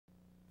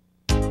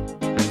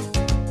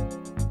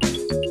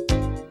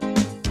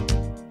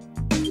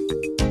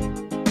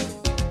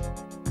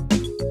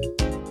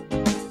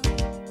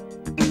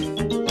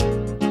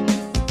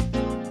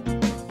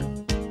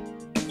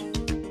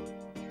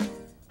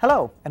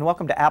Hello, and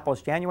welcome to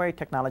Apple's January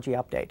Technology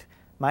Update.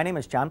 My name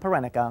is John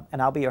Parenica,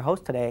 and I'll be your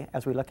host today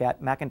as we look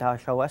at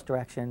Macintosh OS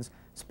directions,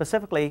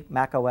 specifically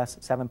macOS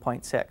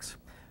 7.6.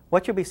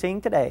 What you'll be seeing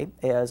today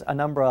is a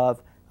number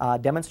of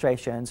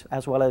demonstrations,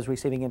 as well as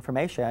receiving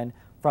information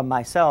from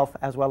myself,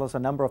 as well as a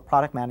number of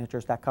product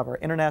managers that cover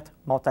Internet,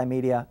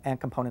 multimedia,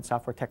 and component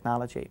software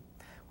technology.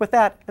 With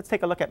that, let's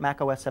take a look at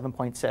macOS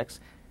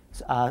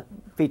 7.6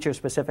 features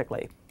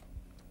specifically.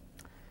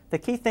 The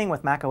key thing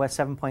with macOS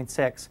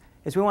 7.6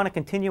 is we want to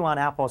continue on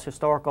Apple's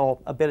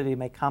historical ability to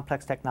make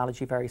complex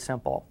technology very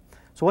simple.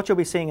 So what you'll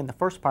be seeing in the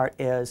first part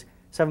is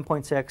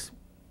 7.6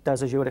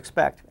 does as you would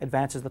expect,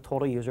 advances the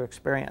total user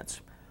experience.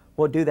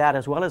 We'll do that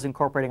as well as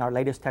incorporating our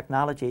latest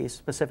technologies,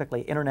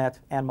 specifically Internet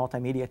and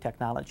multimedia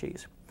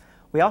technologies.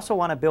 We also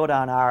want to build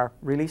on our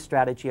release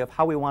strategy of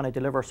how we want to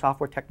deliver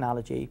software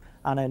technology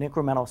on an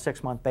incremental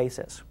 6-month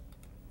basis.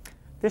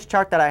 This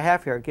chart that I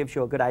have here gives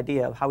you a good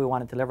idea of how we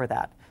want to deliver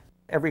that.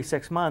 Every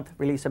 6 months,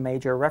 release a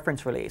major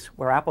reference release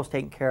where Apple's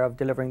taking care of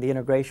delivering the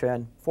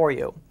integration for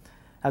you,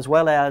 as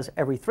well as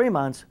every 3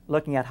 months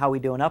looking at how we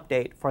do an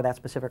update for that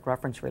specific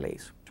reference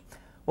release.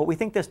 What we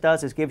think this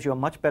does is gives you a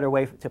much better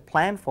way to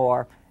plan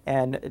for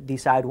and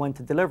decide when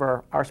to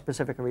deliver our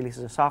specific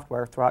releases of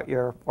software throughout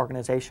your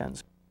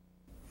organizations.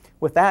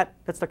 With that,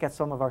 let's look at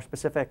some of our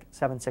specific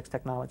 7.6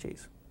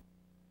 technologies.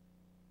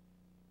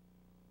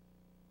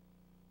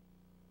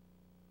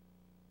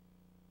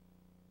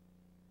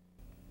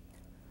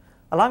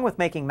 Along with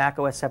making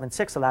macOS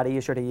 7.6 a lot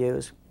easier to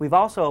use, we've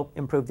also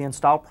improved the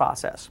install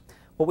process.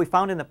 What we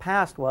found in the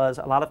past was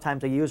a lot of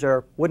times a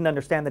user wouldn't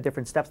understand the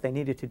different steps they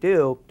needed to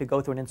do to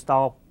go through and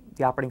install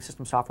the operating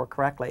system software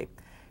correctly.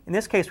 In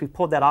this case, we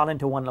pulled that all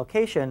into one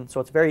location, so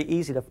it's very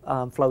easy to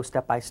flow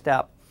step by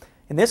step.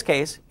 In this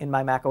case, in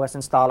my macOS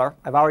installer,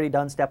 I've already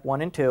done step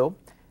 1 and 2. In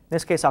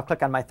this case, I'll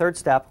click on my third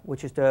step,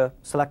 which is to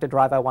select a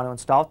drive I want to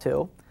install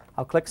to.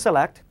 I'll click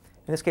Select.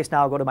 In this case,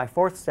 now I'll go to my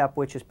fourth step,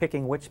 which is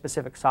picking which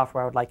specific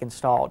software I would like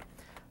installed.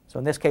 So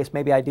in this case,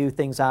 maybe I do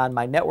things on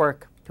my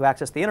network to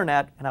access the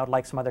Internet, and I would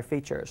like some other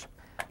features.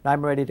 Now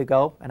I'm ready to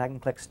go, and I can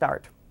click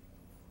Start.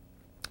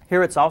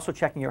 Here it's also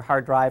checking your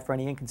hard drive for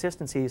any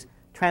inconsistencies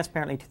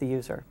transparently to the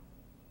user.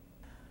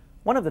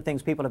 One of the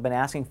things people have been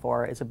asking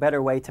for is a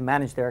better way to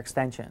manage their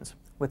extensions.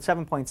 With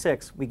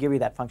 7.6, we give you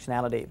that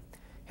functionality.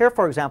 Here,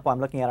 for example, I'm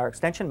looking at our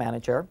extension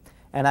manager,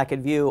 and I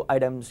could view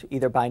items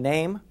either by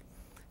name.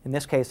 In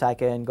this case, I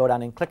can go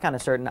down and click on a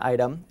certain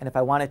item, and if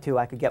I wanted to,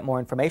 I could get more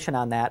information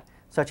on that,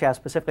 such as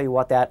specifically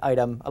what that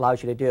item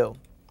allows you to do.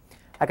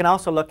 I can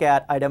also look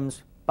at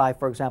items by,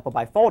 for example,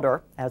 by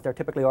folder, as they're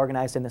typically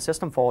organized in the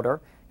system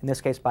folder, in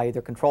this case by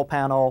either control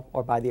panel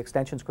or by the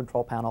extensions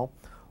control panel.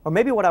 Or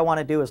maybe what I want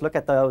to do is look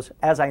at those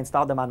as I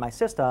installed them on my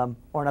system,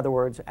 or in other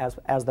words,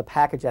 as the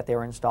package that they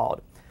were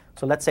installed.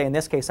 So let's say in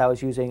this case I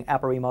was using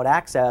Apple Remote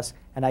Access,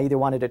 and I either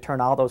wanted to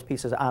turn all those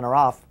pieces on or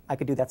off. I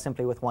could do that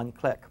simply with one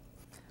click.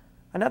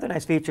 Another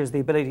nice feature is the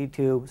ability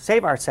to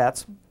save our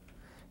sets.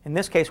 In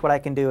this case, what I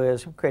can do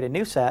is create a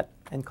new set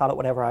and call it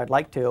whatever I'd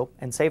like to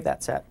and save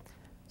that set.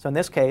 So in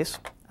this case,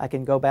 I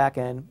can go back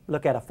and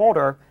look at a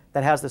folder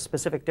that has the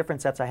specific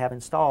different sets I have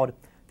installed.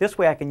 This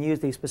way I can use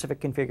these specific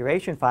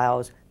configuration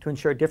files to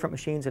ensure different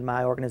machines in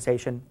my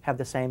organization have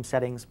the same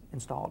settings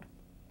installed.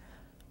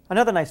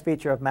 Another nice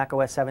feature of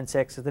macOS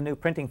 7.6 is the new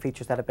printing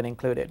features that have been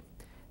included.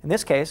 In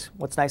this case,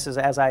 what's nice is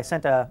as I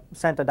sent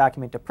a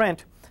document to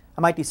print, I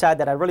might decide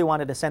that I really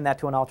wanted to send that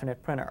to an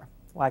alternate printer.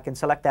 Well, I can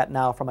select that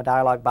now from a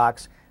dialog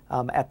box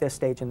at this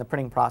stage in the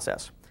printing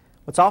process.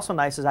 What's also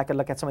nice is I can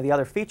look at some of the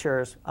other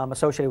features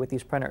associated with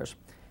these printers.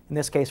 In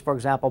this case, for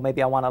example,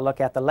 maybe I want to look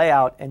at the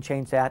layout and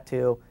change that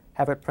to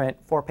have it print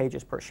 4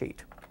 pages per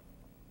sheet.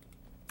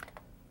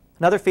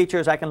 Another feature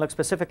is I can look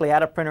specifically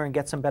at a printer and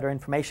get some better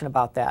information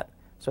about that.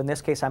 So in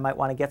this case, I might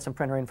want to get some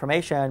printer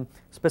information,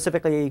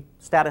 specifically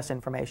status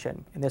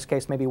information. In this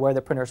case, maybe where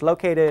the printer is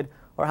located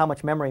or how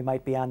much memory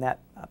might be on that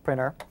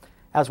printer,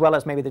 as well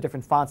as maybe the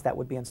different fonts that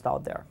would be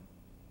installed there.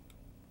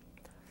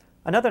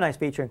 Another nice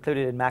feature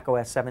included in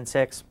macOS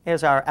 7.6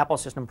 is our Apple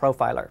System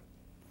Profiler.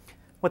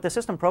 What the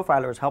System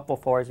Profiler is helpful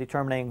for is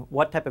determining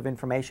what type of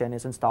information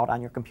is installed on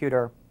your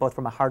computer, both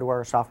from a hardware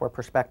or software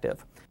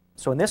perspective.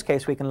 So in this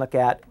case, we can look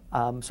at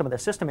some of the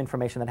system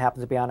information that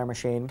happens to be on our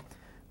machine.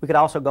 We could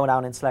also go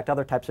down and select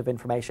other types of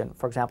information,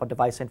 for example,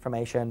 device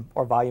information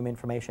or volume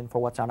information for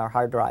what's on our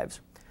hard drives.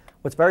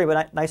 What's very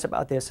nice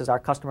about this is our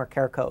customer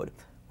care code,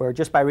 where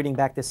just by reading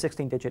back this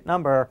 16-digit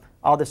number,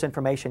 all this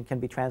information can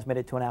be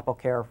transmitted to an Apple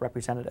Care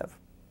representative.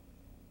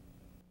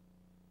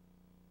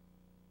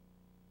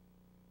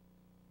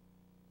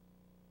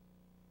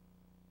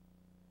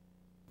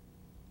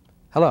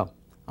 Hello,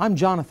 I'm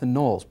Jonathan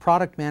Knowles,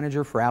 Product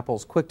Manager for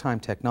Apple's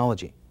QuickTime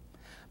technology.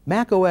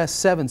 macOS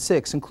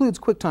 7.6 includes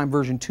QuickTime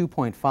version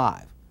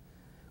 2.5.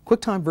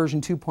 QuickTime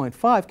version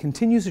 2.5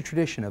 continues a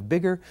tradition of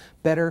bigger,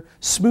 better,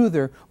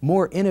 smoother,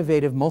 more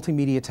innovative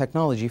multimedia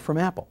technology from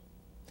Apple.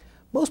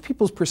 Most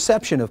people's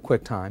perception of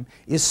QuickTime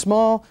is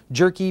small,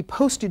 jerky,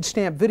 postage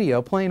stamp video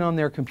playing on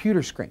their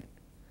computer screen.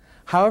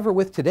 However,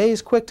 with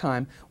today's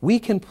QuickTime, we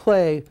can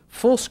play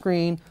full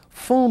screen,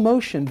 full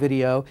motion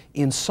video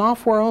in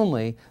software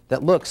only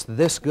that looks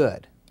this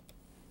good.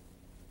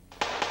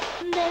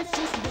 There's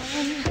just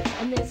one,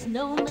 and there's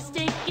no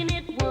mistaking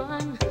it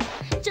one.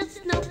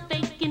 Just no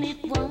faking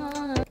it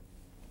one.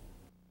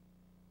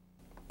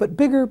 But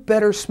bigger,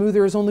 better,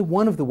 smoother is only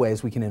one of the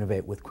ways we can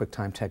innovate with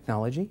QuickTime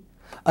technology.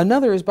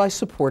 Another is by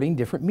supporting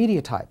different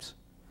media types.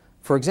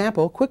 For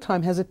example,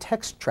 QuickTime has a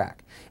text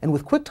track, and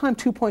with QuickTime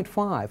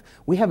 2.5,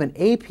 we have an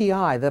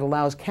API that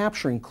allows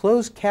capturing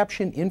closed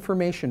caption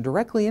information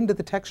directly into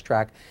the text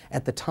track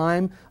at the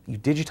time you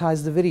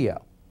digitize the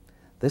video.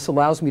 This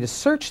allows me to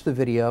search the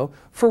video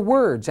for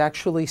words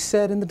actually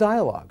said in the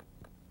dialogue.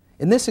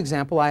 In this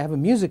example, I have a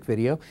music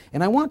video,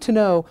 and I want to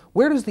know,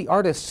 where does the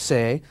artist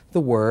say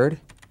the word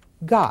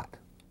got?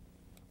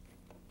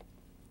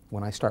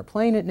 When I start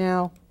playing it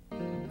now,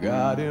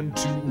 got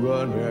into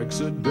an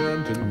accident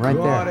and I'm right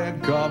got there.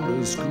 and come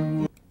to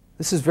school.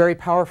 This is very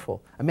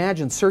powerful.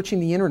 Imagine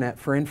searching the internet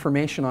for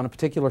information on a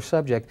particular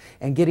subject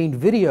and getting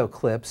video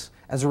clips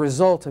as a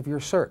result of your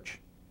search.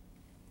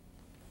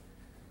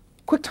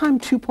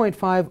 QuickTime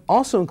 2.5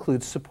 also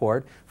includes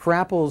support for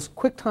Apple's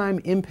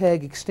QuickTime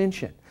MPEG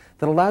extension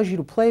that allows you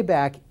to play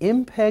back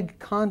MPEG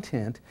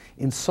content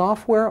in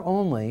software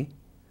only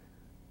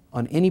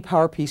on any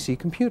PowerPC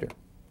computer.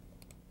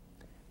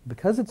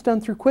 Because it's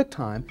done through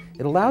QuickTime,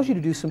 it allows you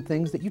to do some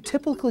things that you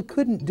typically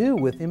couldn't do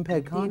with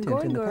MPEG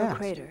content in the past.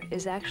 Crater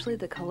is actually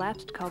the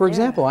collapsed caldera. For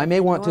example, I may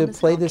want to enormous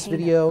play this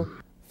volcano.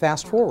 video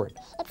fast forward,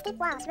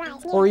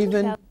 or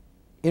even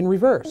in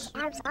reverse.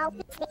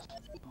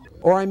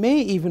 Or I may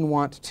even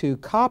want to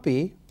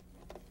copy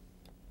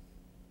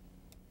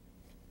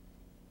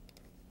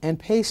and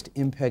paste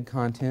MPEG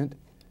content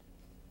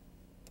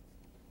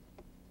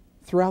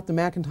throughout the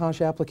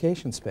Macintosh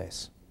application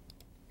space.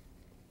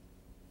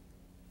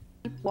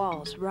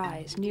 Walls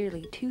rise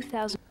nearly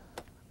 2,000.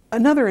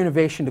 Another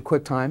innovation to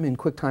QuickTime in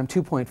QuickTime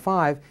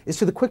 2.5 is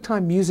to the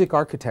QuickTime music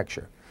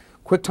architecture.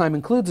 QuickTime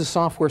includes a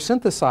software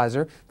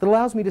synthesizer that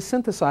allows me to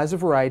synthesize a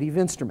variety of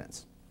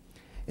instruments.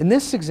 In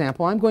this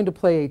example, I'm going to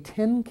play a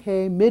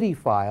 10K MIDI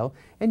file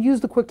and use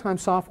the QuickTime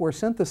software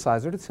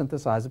synthesizer to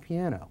synthesize a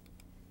piano.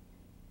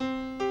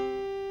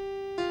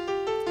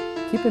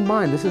 Keep in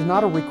mind, this is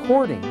not a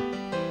recording,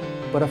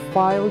 but a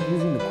file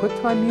using the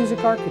QuickTime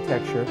music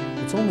architecture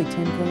that's only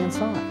 10K in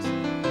size.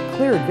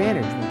 Clear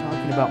advantage when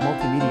talking about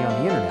multimedia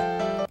on the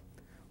internet.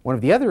 One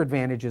of the other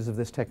advantages of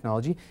this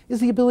technology is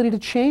the ability to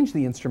change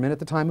the instrument at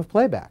the time of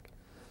playback.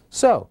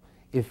 So,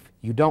 if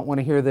you don't want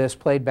to hear this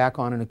played back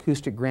on an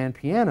acoustic grand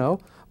piano,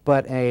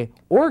 but an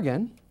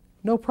organ,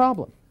 no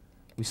problem.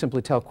 We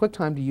simply tell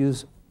QuickTime to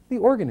use the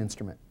organ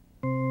instrument.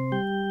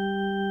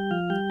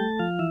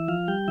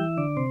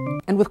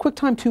 And with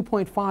QuickTime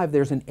 2.5,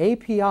 there's an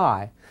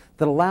API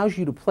that allows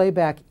you to play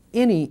back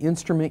any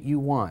instrument you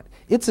want.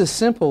 It's as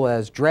simple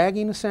as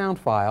dragging a sound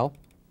file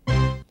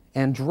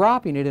and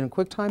dropping it in a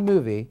QuickTime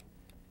movie,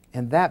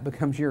 and that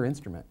becomes your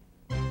instrument.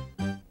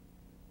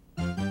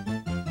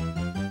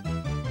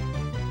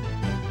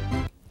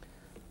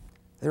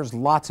 There's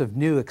lots of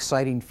new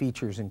exciting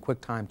features in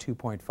QuickTime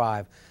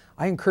 2.5.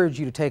 I encourage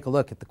you to take a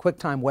look at the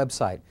QuickTime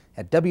website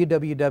at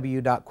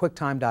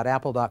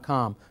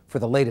www.quicktime.apple.com for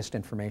the latest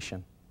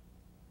information.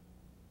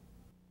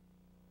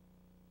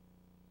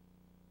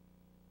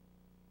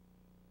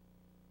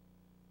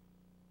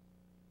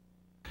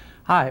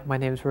 Hi, my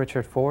name is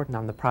Richard Ford, and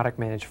I'm the product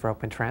manager for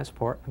Open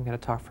Transport. I'm going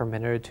to talk for a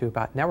minute or two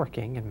about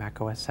networking in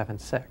macOS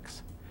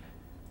 7.6.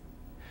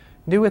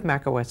 New with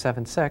macOS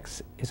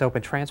 7.6 is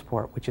Open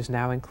Transport, which is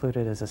now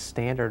included as a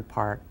standard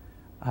part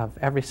of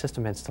every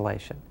system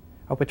installation.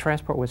 Open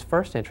Transport was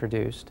first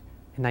introduced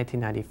in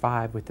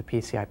 1995 with the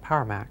PCI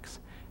PowerMax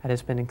and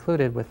has been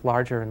included with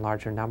larger and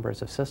larger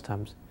numbers of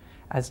systems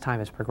as time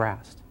has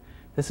progressed.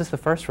 This is the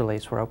first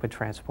release where Open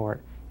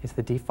Transport is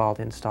the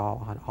default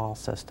install on all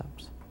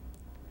systems.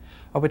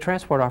 Open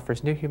Transport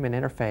offers new human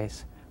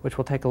interface, which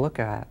we'll take a look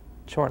at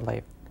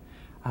shortly,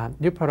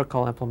 new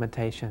protocol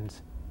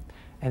implementations,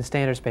 and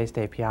standards-based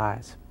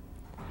APIs.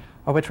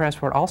 Open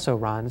Transport also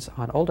runs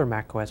on older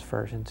macOS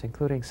versions,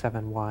 including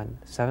 7.1,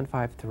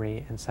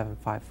 7.5.3, and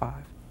 7.5.5.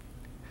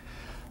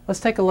 Let's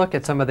take a look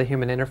at some of the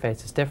human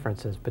interfaces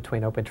differences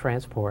between Open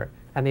Transport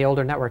and the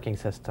older networking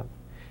system.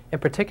 In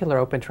particular,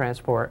 Open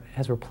Transport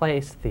has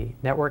replaced the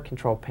network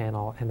control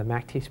panel and the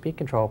MAC-TSP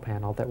control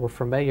panel that were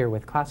familiar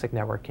with classic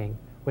networking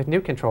with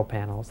new control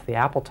panels, the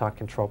AppleTalk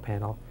control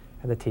panel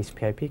and the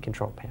TCP/IP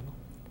control panel.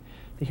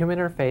 The human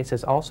interface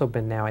has also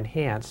been now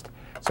enhanced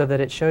so that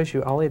it shows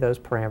you only those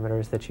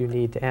parameters that you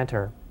need to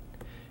enter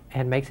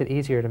and makes it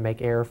easier to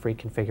make error-free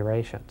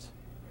configurations.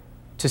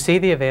 To see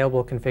the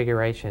available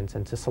configurations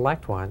and to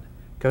select one,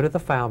 go to the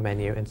File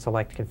menu and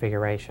select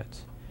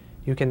Configurations.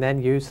 You can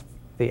then use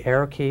the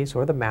arrow keys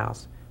or the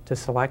mouse to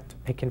select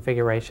a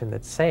configuration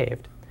that's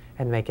saved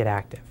and make it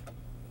active.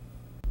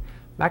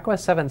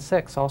 macOS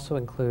 7.6 also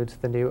includes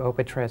the new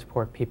Open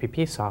Transport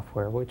PPP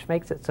software, which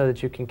makes it so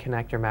that you can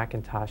connect your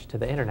Macintosh to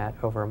the internet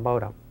over a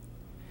modem.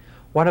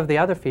 One of the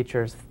other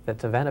features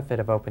that's a benefit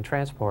of Open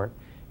Transport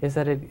is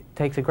that it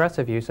takes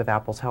aggressive use of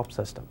Apple's help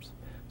systems.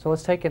 So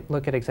let's take a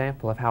look at an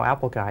example of how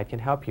Apple Guide can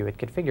help you in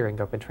configuring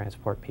Open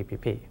Transport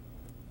PPP.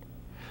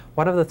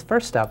 One of the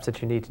first steps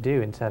that you need to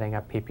do in setting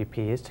up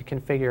PPP is to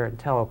configure and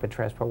tell Open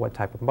Transport what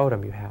type of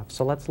modem you have.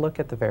 So let's look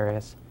at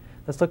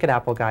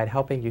Apple Guide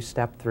helping you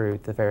step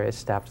through the various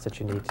steps that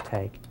you need to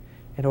take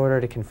in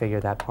order to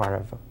configure that part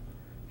of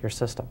your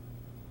system.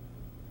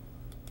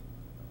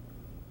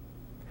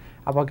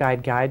 Apple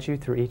Guide guides you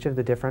through each of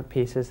the different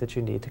pieces that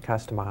you need to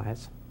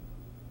customize.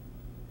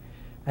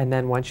 And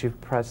then once you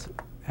press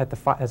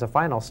as a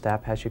final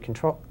step, has you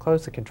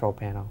close the control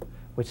panel,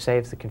 which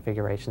saves the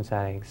configuration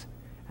settings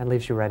and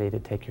leaves you ready to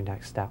take your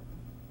next step.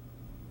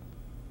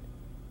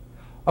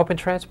 Open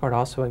Transport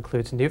also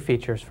includes new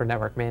features for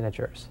network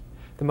managers,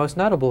 the most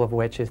notable of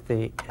which is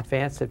the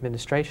Advanced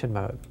Administration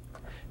Mode.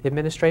 The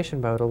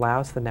Administration Mode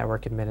allows the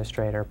network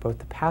administrator both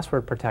to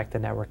password protect the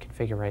network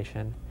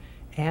configuration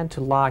and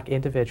to lock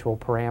individual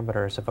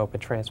parameters of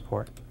Open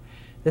Transport.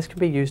 This can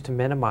be used to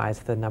minimize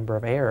the number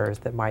of errors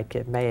that might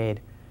get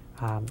made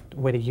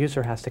when a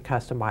user has to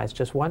customize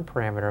just one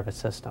parameter of a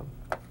system.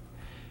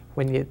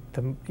 When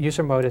the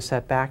user mode is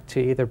set back to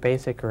either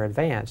basic or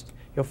advanced,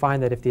 you'll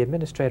find that if the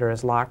administrator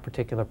has locked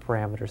particular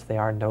parameters, they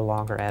are no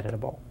longer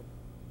editable.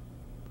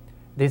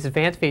 These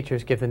advanced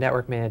features give the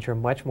network manager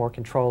much more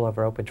control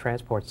over Open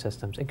Transport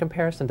systems in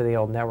comparison to the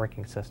old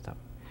networking system.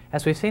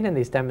 As we've seen in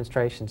these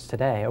demonstrations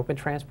today, Open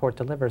Transport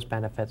delivers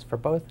benefits for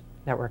both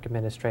network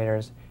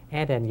administrators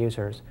and end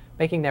users,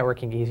 making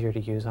networking easier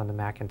to use on the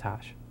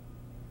Macintosh.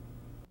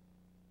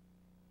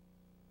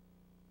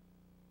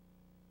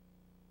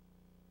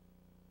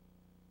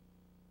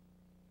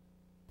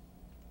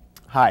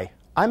 Hi,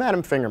 I'm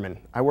Adam Fingerman.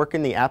 I work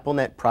in the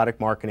AppleNet Product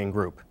Marketing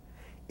Group.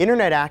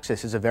 Internet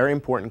access is a very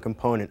important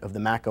component of the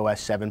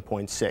macOS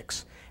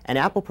 7.6, and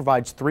Apple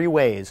provides 3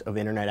 ways of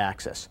Internet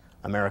access: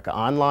 America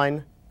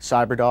Online,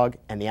 CyberDog,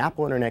 and the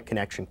Apple Internet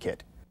Connection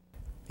Kit.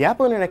 The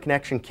Apple Internet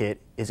Connection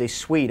Kit is a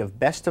suite of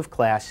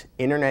best-of-class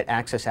Internet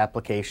access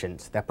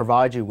applications that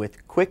provide you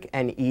with quick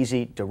and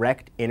easy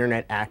direct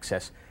Internet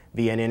access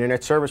via an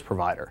Internet service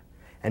provider.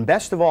 And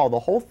best of all, the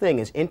whole thing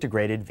is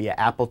integrated via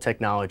Apple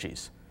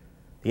technologies.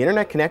 The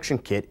Internet Connection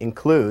Kit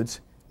includes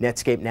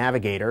Netscape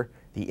Navigator,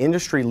 the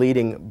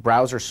industry-leading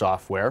browser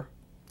software,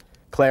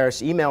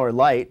 Claris Emailer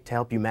Lite to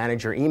help you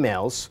manage your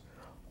emails,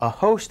 a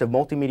host of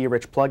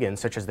multimedia-rich plugins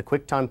such as the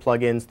QuickTime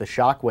plugins, the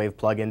Shockwave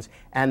plugins,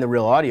 and the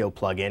Real Audio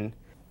plugin,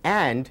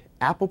 and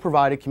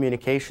Apple-provided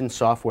communication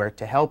software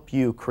to help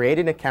you create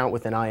an account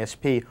with an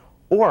ISP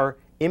or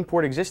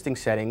import existing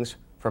settings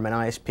from an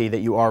ISP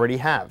that you already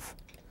have.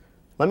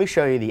 Let me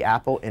show you the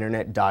Apple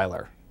Internet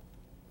Dialer.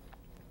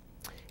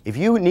 If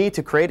you need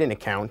to create an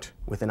account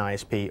with an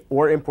ISP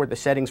or import the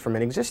settings from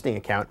an existing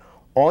account,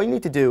 all you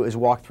need to do is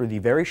walk through the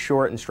very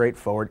short and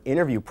straightforward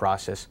interview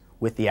process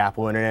with the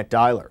Apple Internet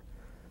Dialer.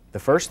 The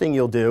first thing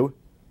you'll do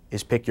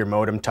is pick your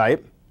modem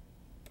type,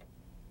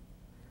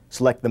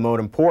 select the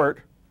modem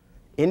port,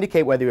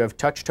 indicate whether you have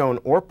touch tone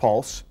or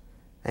pulse,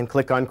 and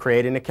click on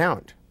Create an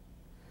Account.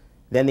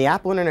 Then the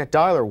Apple Internet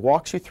Dialer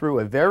walks you through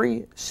a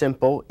very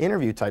simple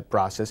interview type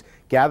process,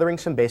 gathering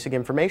some basic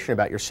information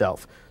about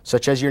yourself,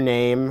 such as your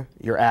name,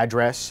 your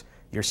address,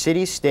 your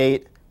city,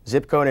 state,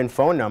 zip code and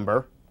phone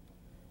number,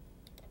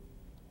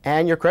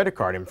 and your credit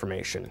card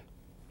information.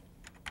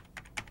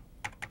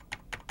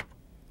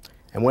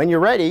 And when you're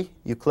ready,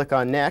 you click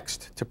on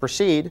Next to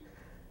proceed.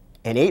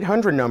 An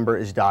 800 number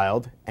is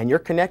dialed, and you're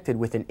connected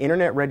with an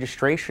Internet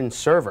registration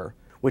server,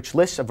 which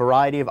lists a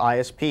variety of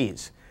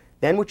ISPs.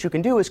 Then what you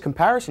can do is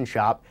comparison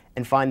shop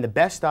and find the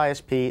best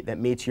ISP that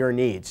meets your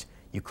needs.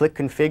 You click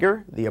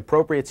Configure, the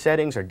appropriate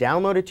settings are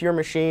downloaded to your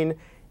machine,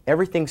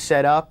 everything's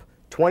set up,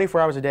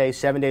 24 hours a day,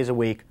 7 days a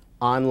week,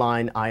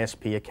 online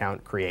ISP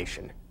account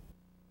creation.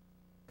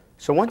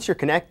 So once you're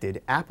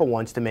connected, Apple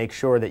wants to make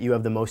sure that you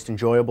have the most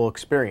enjoyable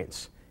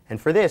experience.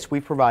 And for this,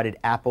 we've provided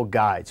Apple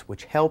Guides,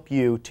 which help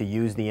you to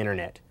use the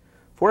Internet.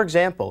 For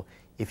example,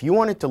 if you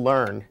wanted to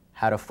learn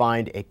how to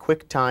find a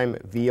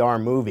QuickTime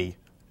VR movie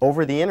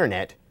over the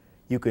Internet,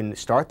 you can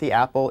start the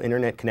Apple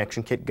Internet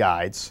Connection Kit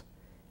guides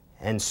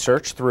and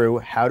search through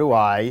how do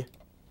I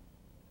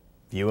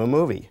view a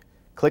movie.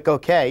 Click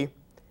OK,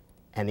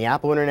 and the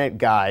Apple Internet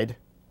Guide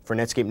for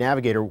Netscape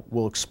Navigator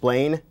will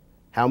explain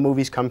how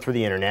movies come through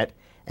the Internet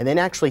and then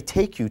actually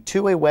take you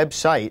to a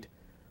website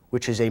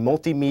which is a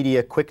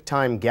multimedia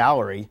QuickTime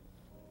gallery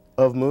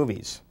of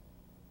movies.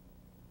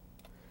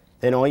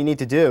 Then all you need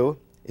to do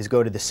is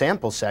go to the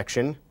sample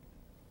section,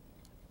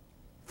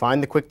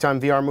 find the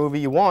QuickTime VR movie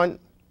you want,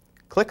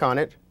 click on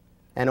it,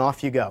 and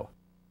off you go.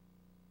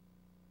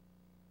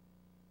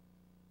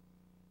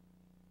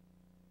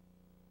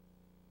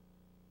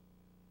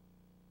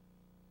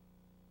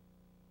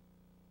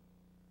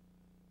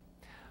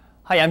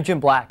 Hi, I'm Jim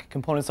Black,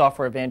 Component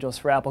Software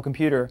Evangelist for Apple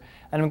Computer,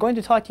 and I'm going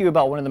to talk to you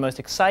about one of the most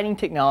exciting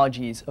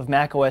technologies of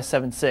macOS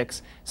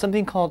 7.6,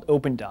 something called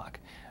OpenDoc.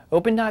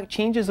 OpenDoc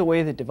changes the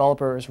way that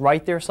developers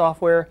write their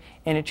software,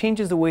 and it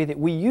changes the way that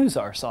we use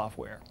our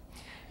software.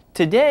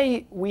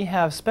 Today, we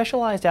have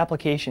specialized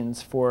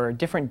applications for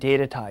different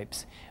data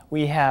types.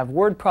 We have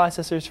word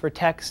processors for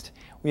text,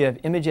 we have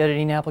image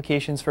editing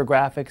applications for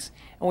graphics,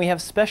 and we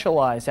have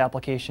specialized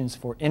applications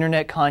for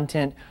internet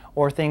content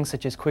or things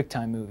such as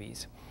QuickTime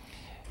movies.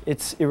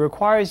 It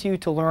requires you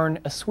to learn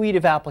a suite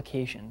of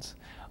applications.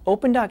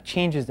 OpenDoc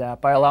changes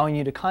that by allowing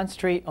you to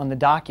concentrate on the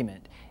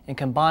document and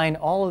combine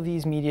all of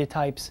these media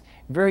types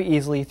very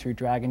easily through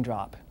drag and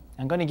drop.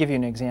 I'm going to give you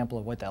an example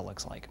of what that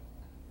looks like.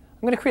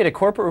 I'm going to create a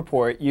corporate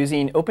report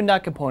using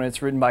OpenDoc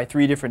components written by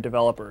 3 different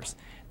developers.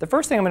 The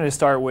first thing I'm going to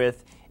start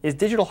with is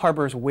Digital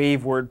Harbor's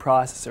Wave word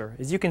processor.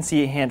 As you can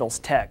see, it handles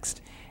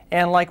text.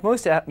 And like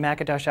most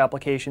Macintosh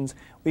applications,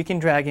 we can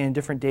drag in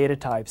different data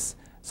types,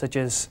 such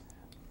as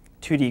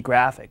 2D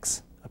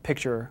graphics, a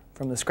picture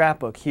from the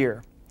scrapbook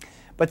here.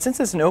 But since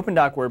it's an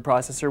OpenDoc word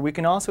processor, we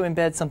can also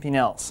embed something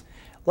else.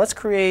 Let's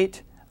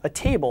create a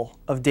table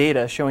of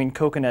data showing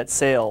coconut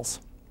sales.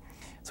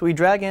 So we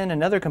drag in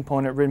another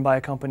component written by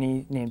a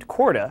company named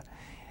Corrector,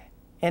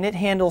 and it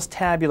handles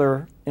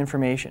tabular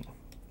information.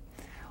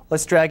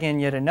 Let's drag in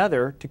yet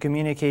another to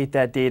communicate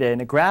that data in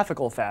a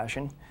graphical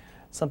fashion,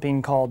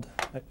 something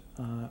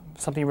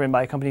written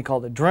by a company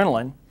called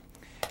Adrenaline.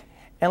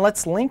 And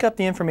let's link up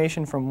the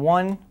information from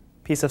one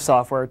piece of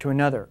software to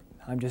another.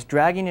 I'm just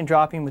dragging and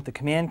dropping with the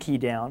Command key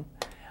down.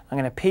 I'm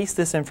going to paste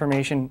this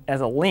information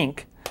as a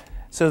link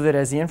so that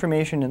as the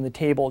information in the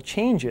table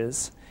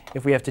changes,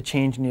 if we have to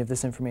change any of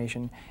this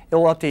information, it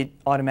will update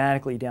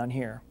automatically down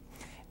here.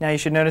 Now you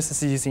should notice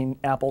this is using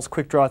Apple's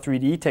QuickDraw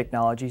 3D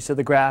technology, so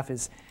the graph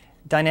is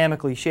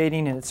dynamically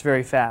shading and it's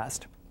very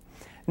fast.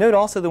 Note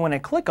also that when I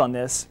click on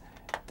this,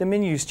 the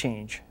menus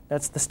change.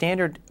 That's the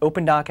standard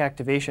OpenDoc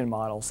activation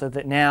model, so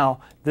that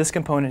now this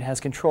component has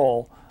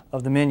control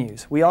of the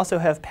menus. We also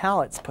have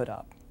palettes put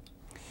up.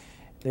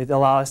 They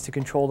allow us to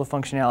control the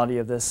functionality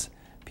of this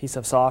piece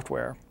of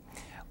software.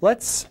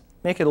 Let's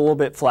make it a little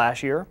bit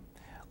flashier.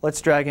 Let's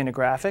drag in a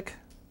graphic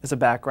as a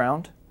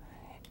background,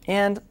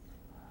 and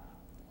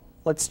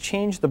let's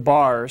change the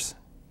bars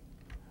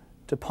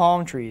to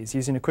palm trees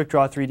using a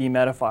QuickDraw 3D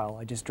meta file.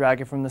 I just drag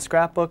it from the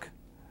scrapbook.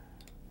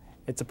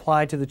 It's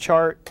applied to the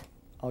chart.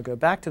 I'll go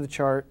back to the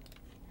chart,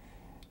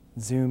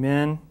 zoom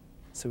in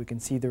so we can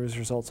see those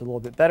results a little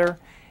bit better,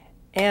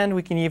 and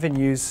we can even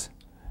use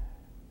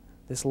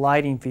this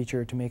lighting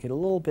feature to make it a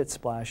little bit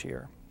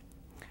splashier.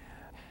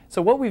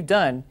 So what we've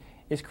done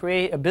is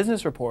create a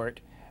business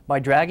report by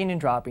dragging and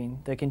dropping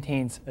that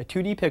contains a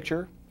 2D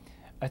picture,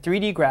 a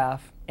 3D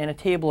graph, and a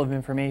table of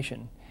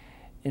information.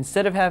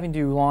 Instead of having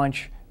to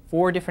launch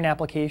 4 different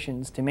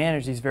applications to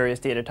manage these various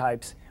data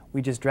types,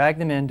 we just drag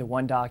them into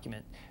one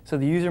document. So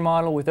the user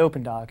model with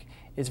OpenDoc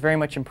is very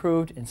much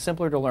improved and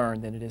simpler to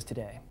learn than it is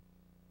today.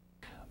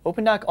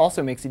 OpenDoc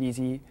also makes it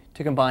easy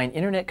to combine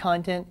internet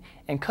content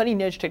and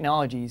cutting-edge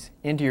technologies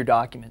into your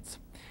documents.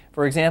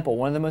 For example,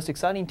 one of the most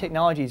exciting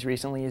technologies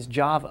recently is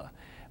Java.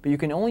 But you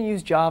can only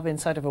use Java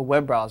inside of a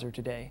web browser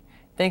today.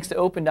 Thanks to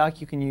OpenDoc,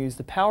 you can use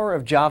the power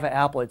of Java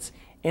applets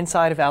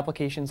inside of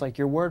applications like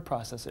your word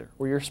processor,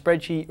 or your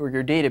spreadsheet, or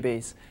your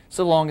database,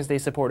 so long as they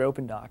support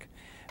OpenDoc.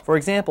 For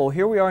example,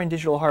 here we are in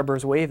Digital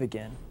Harbor's Wave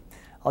again.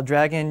 I'll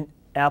drag in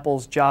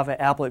Apple's Java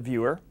applet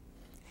viewer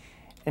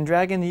and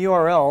drag in the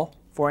URL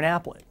for an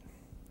applet.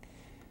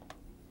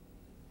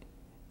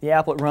 The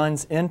applet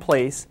runs in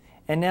place,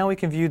 and now we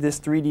can view this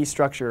 3D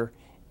structure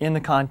in the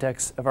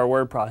context of our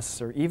word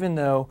processor, even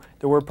though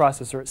the word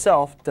processor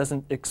itself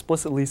doesn't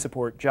explicitly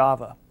support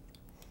Java.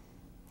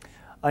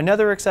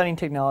 Another exciting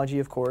technology,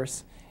 of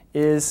course,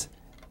 is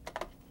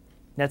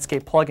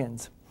Netscape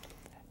plugins.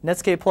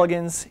 Netscape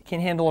plugins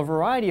can handle a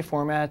variety of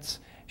formats: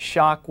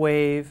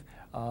 shockwave,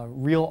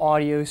 real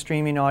audio,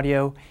 streaming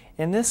audio.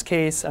 In this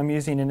case, I'm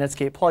using a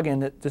Netscape plugin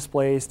that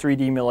displays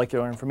 3D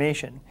molecular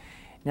information.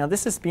 Now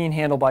this is being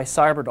handled by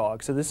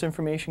CyberDog, so this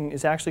information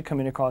is actually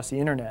coming across the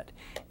internet.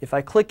 If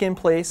I click in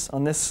place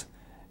on this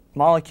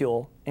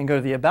molecule and go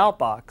to the About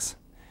box,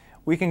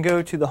 we can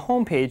go to the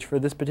home page for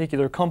this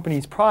particular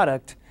company's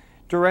product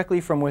directly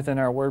from within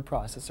our word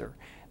processor.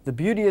 The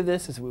beauty of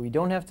this is we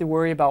don't have to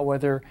worry about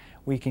whether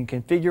we can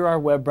configure our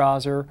web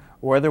browser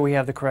or whether we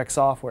have the correct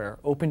software.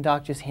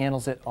 OpenDoc just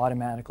handles it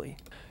automatically.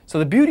 So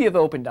the beauty of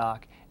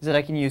OpenDoc is that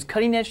I can use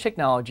cutting-edge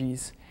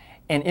technologies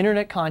and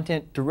internet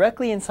content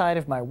directly inside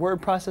of my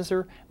word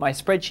processor, my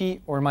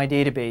spreadsheet, or my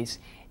database,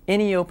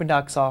 any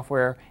OpenDoc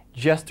software,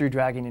 just through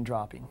dragging and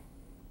dropping.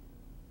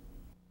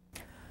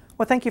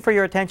 Well, thank you for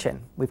your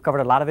attention. We've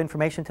covered a lot of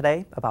information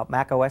today about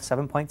macOS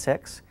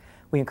 7.6.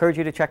 We encourage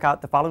you to check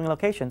out the following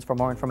locations for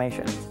more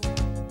information.